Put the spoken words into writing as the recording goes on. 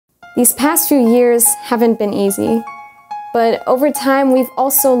These past few years haven't been easy, but over time we've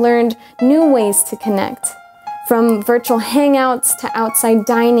also learned new ways to connect. From virtual hangouts to outside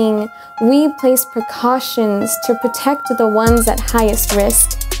dining, we place precautions to protect the ones at highest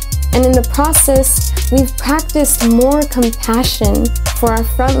risk. And in the process, we've practiced more compassion for our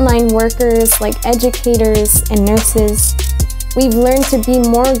frontline workers like educators and nurses. We've learned to be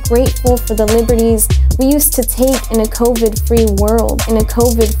more grateful for the liberties we used to take in a COVID-free world,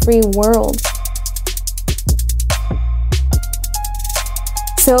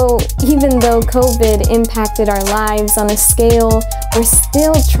 So even though COVID impacted our lives on a scale we're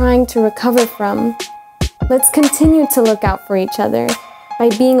still trying to recover from, let's continue to look out for each other by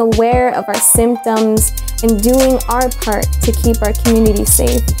being aware of our symptoms and doing our part to keep our community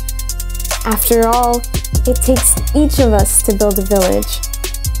safe. After all, it takes each of us to build a village.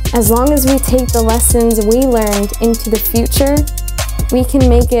 As long as we take the lessons we learned into the future, we can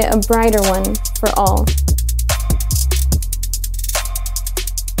make it a brighter one for all.